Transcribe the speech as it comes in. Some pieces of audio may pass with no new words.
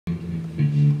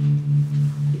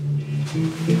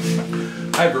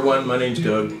Hi everyone, my name's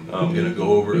Doug. I'm going to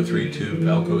go over a 3-tube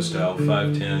Valco style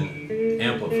 510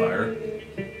 amplifier,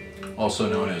 also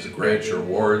known as a Gretsch or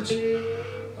Ward's.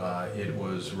 It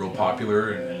was real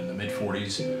popular in the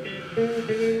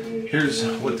mid-40s. Here's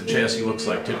what the chassis looks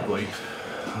like typically.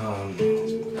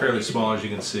 It's fairly small, as you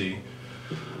can see.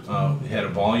 It had a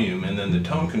volume, and then the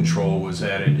tone control was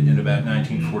added in about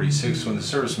 1946 when the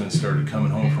servicemen started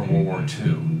coming home from World War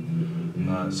II.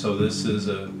 So this is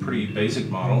a pretty basic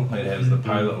model. It has the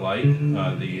pilot light,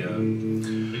 the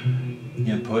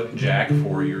input jack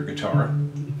for your guitar,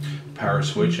 power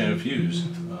switch, and a fuse.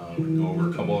 Go over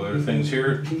a couple other things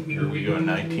here. Here we go, a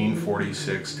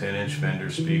 1946 10-inch Fender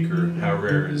speaker. How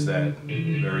rare is that?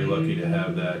 Very lucky to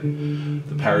have that.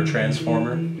 The power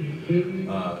transformer, the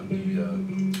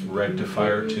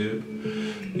rectifier tube,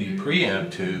 the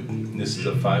preamp tube. This is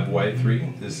a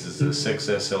 5Y3. This is a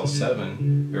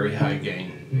 6SL7, very high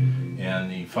gain, and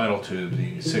the final tube,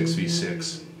 the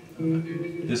 6V6.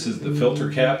 This is the filter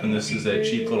cap, and this is that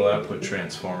cheap little output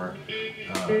transformer.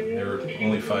 They're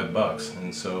only $5,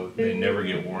 and so they never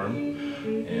get warm,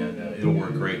 and it'll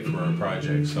work great for our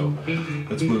project. So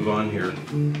let's move on here.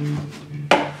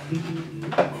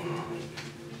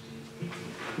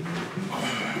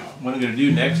 What I'm going to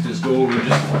do next is go over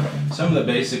just some of the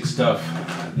basic stuff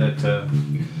that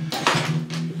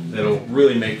that'll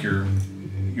really make your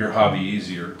hobby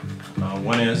easier.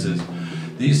 One is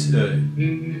these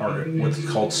are what's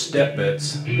called step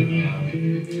bits.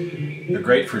 They're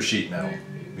great for sheet metal.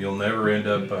 You'll never end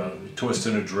up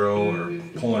twisting a drill or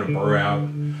pulling a burr out.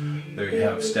 They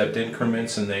have stepped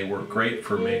increments, and they work great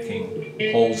for making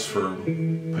holes for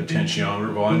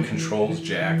potentiometer, volume controls,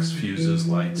 jacks, fuses,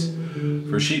 lights.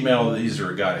 For sheet metal, these are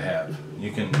a gotta-have.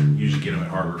 You can usually get them at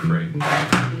Harbor Freight.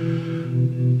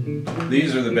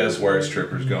 These are the best wire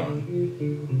strippers going.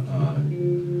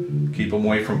 Keep them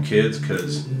away from kids,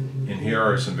 because in here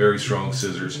are some very strong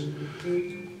scissors.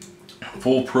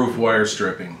 Foolproof wire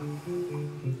stripping.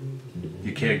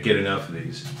 You can't get enough of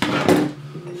these.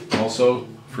 Also,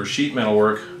 for sheet metal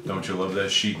work, don't you love that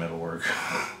sheet metal work?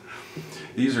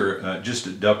 These are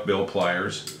just duckbill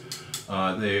pliers.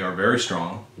 They are very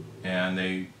strong, and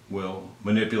they will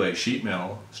manipulate sheet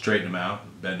metal, straighten them out,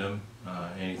 bend them,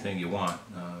 anything you want.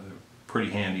 They're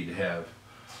pretty handy to have.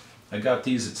 I got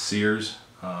these at Sears.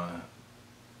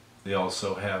 They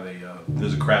also have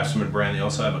there's a Craftsman brand. They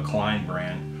also have a Klein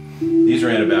brand. These are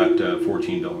at about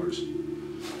 $14.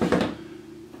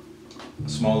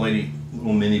 Small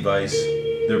little mini vise.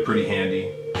 They're pretty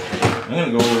handy. I'm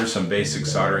going to go over some basic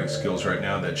soldering skills right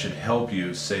now that should help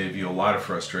you, save you a lot of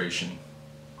frustration.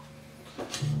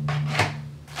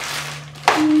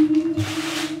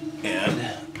 And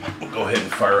we'll go ahead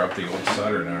and fire up the old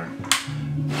soldering iron.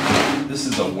 This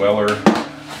is a Weller.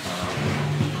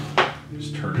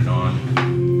 Just turn it on.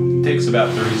 It takes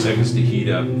about 30 seconds to heat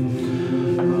up.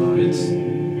 It's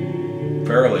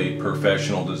fairly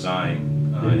professional design.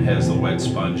 It has the wet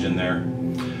sponge in there.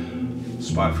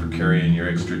 Spot for carrying your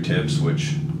extra tips,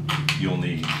 which you'll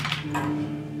need.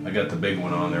 I got the big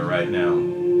one on there right now.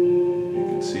 You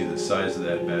can see the size of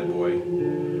that bad boy.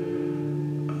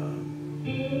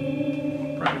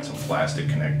 Probably got some plastic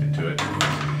connected to it.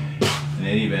 In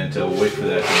any event, we'll wait for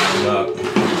that to warm up.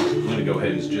 I'm going to go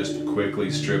ahead and just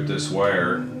quickly strip this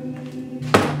wire.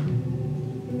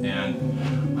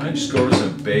 And I just go over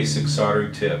some basic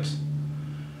soldering tips.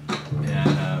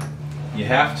 And you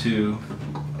have to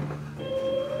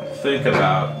think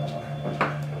about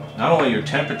not only your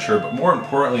temperature, but more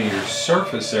importantly your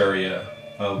surface area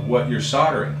of what you're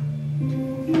soldering.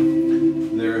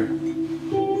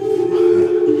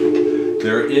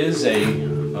 There is a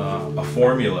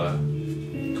formula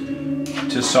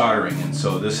to soldering, and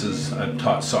so I've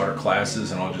taught solder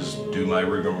classes, and I'll just do my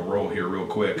rigmarole here real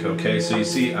quick. Okay, so you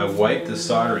see I wiped the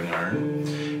soldering iron,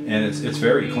 and it's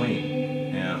very clean.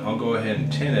 And I'll go ahead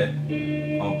and tin it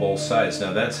on both sides.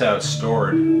 Now that's how it's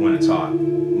stored when it's hot.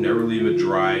 Never leave a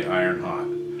dry iron hot.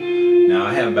 Now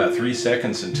I have about 3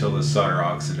 seconds until the solder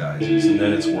oxidizes, and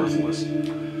then it's worthless.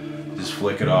 Just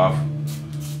flick it off,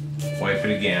 wipe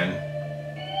it again,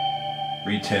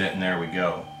 re-tin it, and there we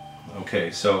go. Okay,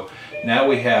 so now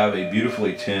we have a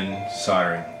beautifully tinned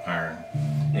soldering iron.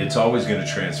 It's always going to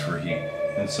transfer heat.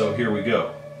 And so here we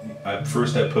go.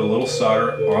 First I put a little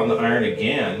solder on the iron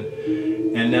again,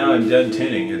 and now I'm done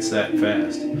tinning. It's that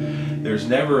fast. There's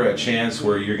never a chance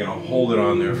where you're going to hold it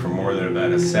on there for more than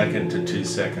about 1 to 2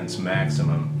 seconds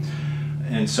maximum.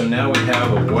 And so now we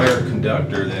have a wire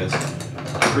conductor that's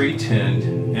pre-tinned,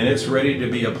 and it's ready to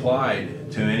be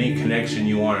applied to any connection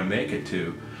you want to make it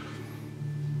to.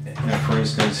 And for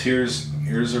instance, here's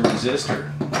a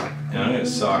resistor. And I'm going to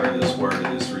solder this wire to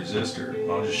this resistor.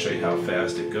 I'll just show you how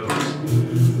fast it goes.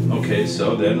 Okay,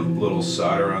 so then a little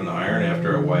solder on the iron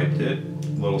after I wiped it. A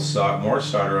little more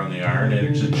solder on the iron, and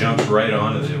it just jumps right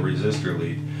onto the resistor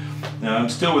lead. Now I'm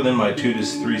still within my 2 to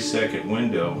 3 second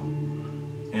window.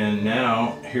 And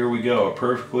now here we go, a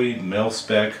perfectly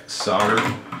mil-spec solder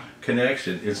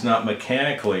connection. It's not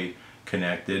mechanically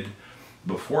connected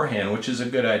beforehand, which is a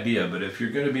good idea, but if you're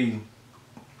going to be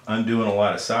undoing a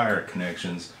lot of solder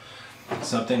connections,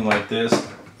 something like this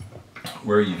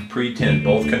where you pre-tint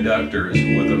both conductors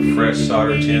with a fresh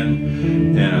solder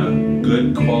tin and a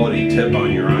good quality tip on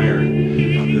your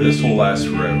iron, this will last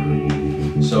forever.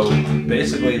 So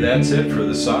basically that's it for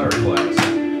the solder class.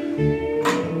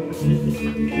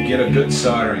 Get a good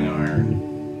soldering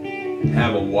iron,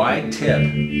 have a wide tip,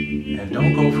 and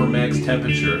don't go for max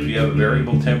temperature. If you have a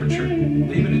variable temperature,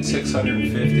 leave it at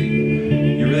 650.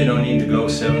 You really don't need to go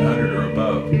 700 or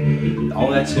above. All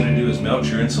that's going to do is melt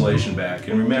your insulation back.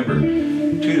 And remember,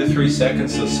 2 to 3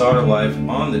 seconds of solder life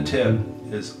on the tip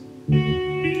is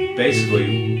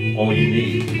basically all you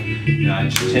need. Now I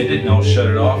just tint it and I'll shut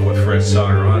it off with fresh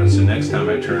solder on it, so next time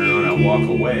I turn it on I'll walk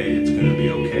away, it's going to be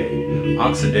okay.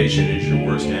 Oxidation is your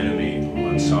worst enemy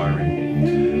on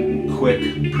soldering. Quick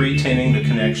pre-tinting the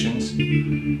connections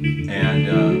and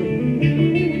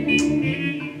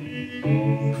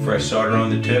fresh solder on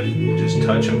the tip, just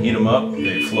touch them, heat them up,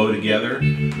 they flow together.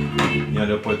 You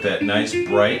end up with that nice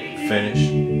bright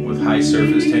finish with high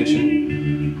surface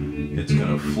tension. It's going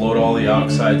to float all the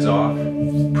oxides off.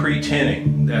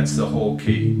 Pre-tinting, that's the whole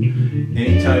key.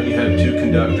 Anytime you have two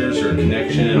conductors or a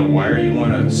connection and a wire you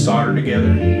want to solder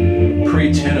together,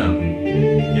 pre-tint them.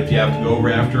 If you have to go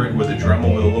over after it with a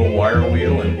Dremel with a little wire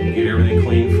wheel and get everything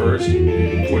clean first,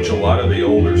 which a lot of the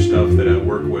older stuff that I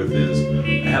work with is,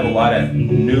 I have a lot of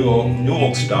new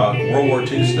old stock, World War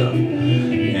II stuff,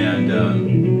 and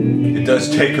it does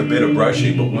take a bit of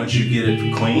brushing, but once you get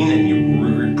it clean and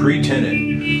you pre-tint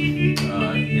it,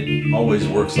 it always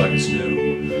works like it's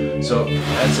new. So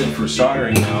that's it for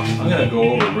soldering now. I'm going to go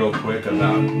over real quick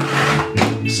about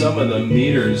some of the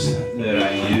meters that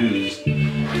I use.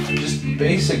 Just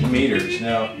basic meters.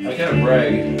 Now, I gotta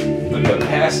brag, the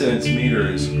capacitance meter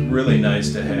is really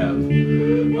nice to have.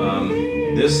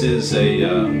 This is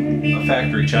a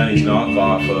factory Chinese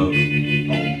knockoff of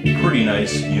a pretty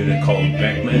nice unit called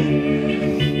Beckman.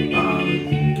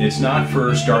 It's not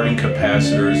for starting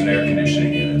capacitors and air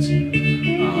conditioning units,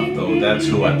 though that's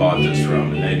who I bought this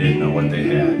from, and they didn't know what they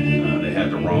had. They had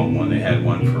the wrong one. They had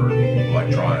one for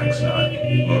electronics, not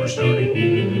motor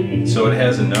starting. So it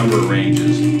has a number of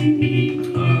ranges.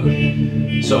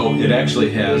 So it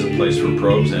actually has a place for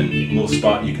probes and a little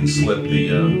spot you can slip the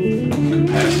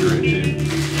capacitor into.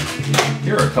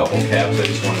 Here are a couple caps I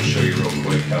just want to show you real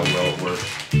quick how well it works.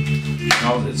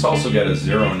 Now, it's also got a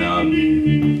zero knob.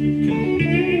 You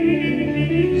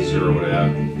can zero it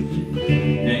out.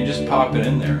 And you just pop it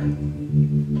in there.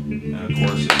 And of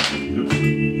course, oops.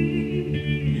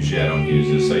 Usually I don't use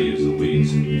this, I use the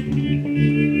leads.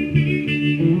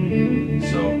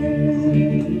 So,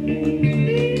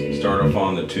 start off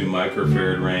on the 2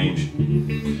 microfarad range.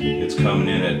 It's coming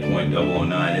in at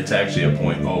 0.009. It's actually a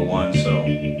 0.01, so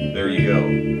there you go.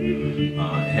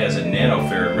 It has a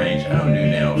nanofarad range. I don't do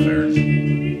nanofarads.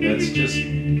 That's just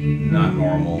not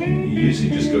normal. You usually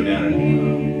just go down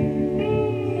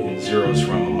in zeros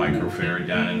from a microfarad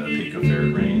down in the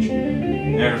picofarad range.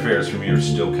 Nanofarads for me are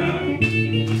still kind of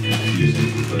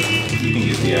confusing, but you can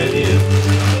get the idea.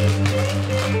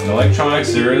 In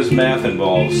electronics, there is math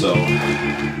involved, so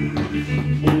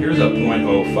here's a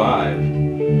 0.05.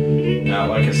 Now,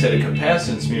 like I said, a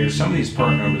capacitance meter, some of these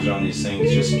part numbers on these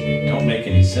things just don't make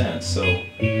any sense, so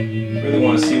you really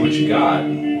want to see what you got.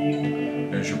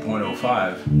 There's your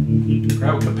 0.05.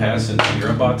 Grab a capacitance meter.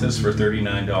 I bought this for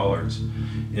 $39.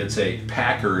 It's a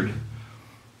Packard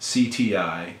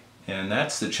CTI, and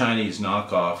that's the Chinese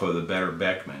knockoff of the better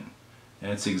Beckman.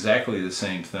 And it's exactly the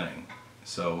same thing.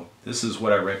 So this is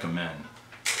what I recommend.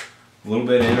 A little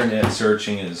bit of internet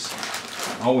searching is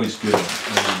always good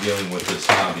when you're dealing with this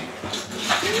hobby.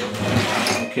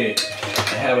 Okay,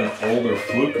 I have an older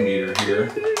fluke meter here.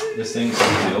 This thing's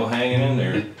still hanging in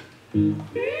there.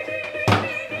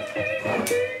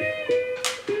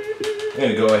 I'm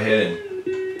going to go ahead and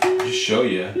just show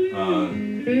you.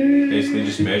 Basically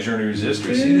just measuring a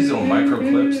resistor. See these little micro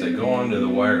clips that go onto the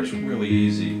wires really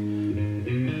easy.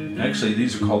 Actually,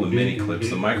 these are called the mini clips.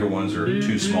 The micro ones are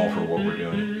too small for what we're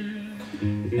doing.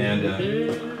 And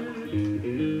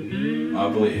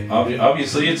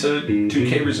obviously it's a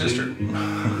 2K resistor.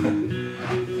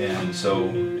 And so,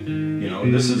 you know,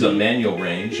 this is a manual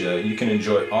range. You can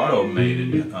enjoy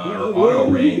automated or auto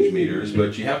range meters,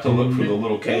 but you have to look for the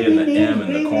little K and the M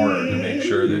in the corner to make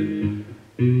sure that,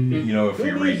 you know, if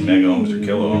you read mega ohms or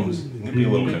kilo ohms, it can be a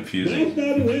little confusing.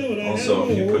 Also,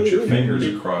 if you put your fingers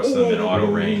across them in auto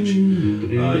range,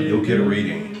 you'll get a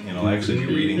reading. And it'll actually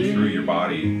be reading through your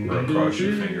body or across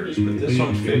your fingers. But this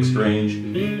one's fixed range.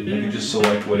 I can just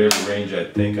select whatever range I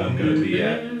think I'm going to be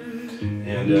at.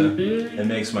 And it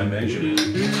makes my measurement.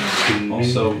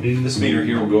 Also, this meter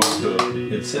here will go up to,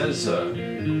 it says,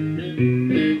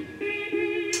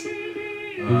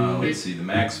 let's see, the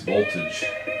max voltage.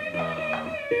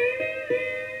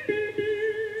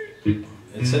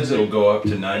 It says it'll go up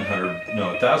to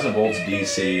 1,000 volts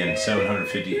DC and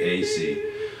 750 AC.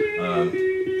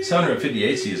 750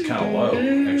 AC is kind of low,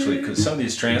 actually, because some of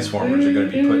these transformers are going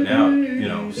to be putting out, you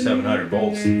know, 700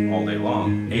 volts all day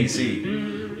long, AC.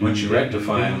 Once you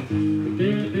rectify them,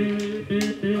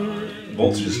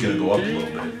 voltage is going to go up a little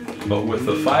bit. But with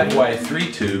the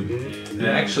 5Y3 tube, it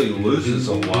actually loses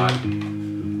a lot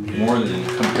more than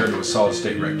compared to a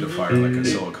solid-state rectifier like a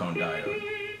silicon diode.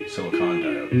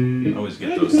 I always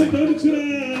get those things mixed up.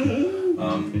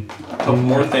 A couple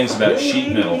more things about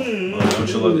sheet metal. Don't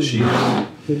you love the sheet metal?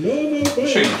 I'll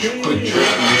show you a quick trick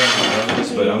on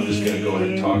this, but I'm just going to go ahead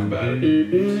and talk about it.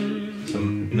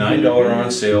 Some $9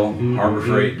 on sale Harbor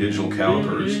Freight digital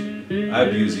calipers.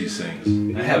 I've used these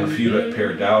things. I have a few pair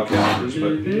of dial calipers,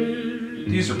 but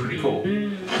these are pretty cool.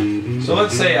 So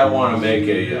let's say I want to make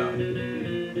a,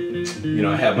 you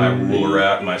know, I have my ruler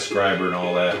out and my scriber and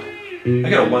all that. I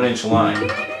got a 1-inch line.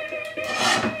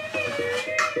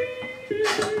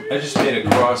 I just made a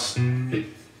cross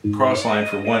line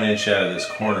for 1 inch out of this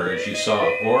corner, as you saw.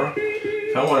 Or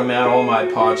if I want to mount all my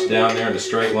pots down there in a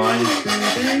straight line,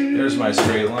 there's my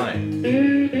straight line.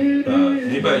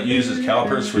 Anybody that uses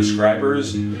calipers for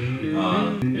scribers,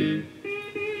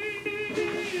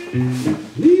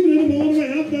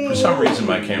 for some reason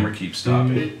my camera keeps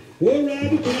stopping.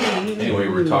 Anyway,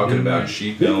 we're talking about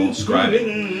sheet metal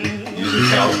scribing. Using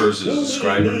calipers as a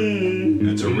scriber.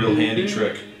 It's a real handy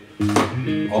trick.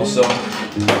 Also,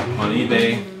 on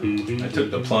eBay, I took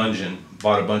the plunge and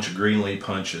bought a bunch of Greenlee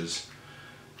punches.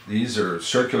 These are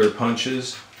circular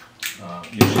punches.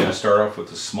 Usually I start off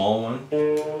with a small one.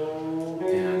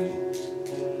 And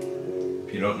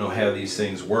if you don't know how these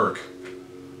things work,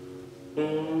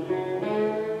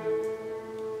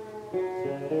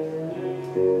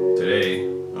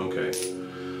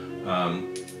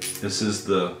 this is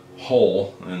the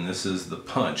hole and this is the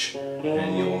punch,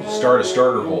 and you'll start a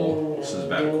starter hole. This is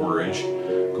about a 1/4 inch.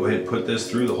 Go ahead and put this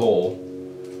through the hole,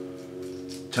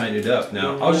 tighten it up.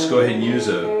 Now I'll just go ahead and use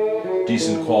a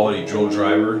decent quality drill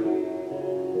driver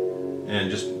and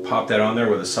just pop that on there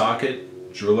with a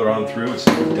socket, drill it on through. It's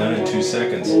done in 2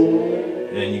 seconds.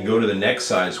 And you can go to the next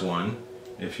size one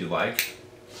if you like.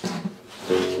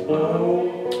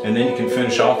 And then you can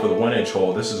finish off with a 1-inch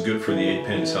hole. This is good for the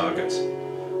 8-pin sockets.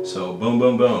 So boom,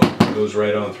 boom, boom, it goes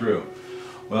right on through.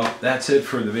 Well, that's it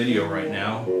for the video right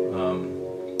now.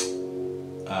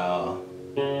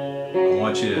 I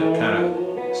want you to kind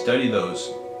of study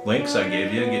those links I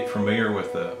gave you, get familiar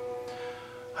with the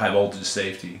high voltage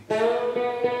safety,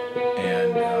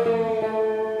 and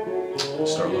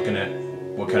start looking at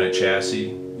what kind of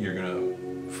chassis you're going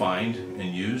to find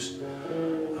and use.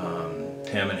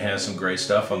 Hammond has some great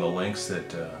stuff on the links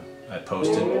that I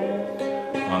posted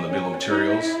on the bill of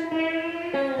materials.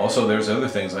 Also, there's other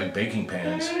things like baking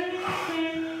pans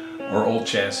or old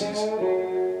chassis.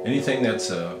 Anything that's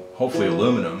hopefully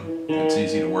aluminum that's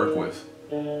easy to work with,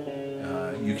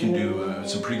 you can do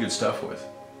some pretty good stuff with.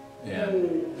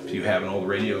 And if you have an old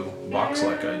radio box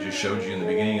like I just showed you in the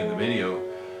beginning of the video,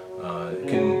 it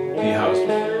can be housed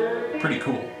pretty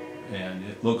cool and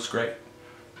it looks great.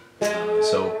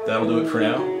 So that'll do it for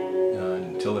now.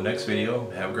 Until the next video,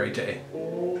 have a great day.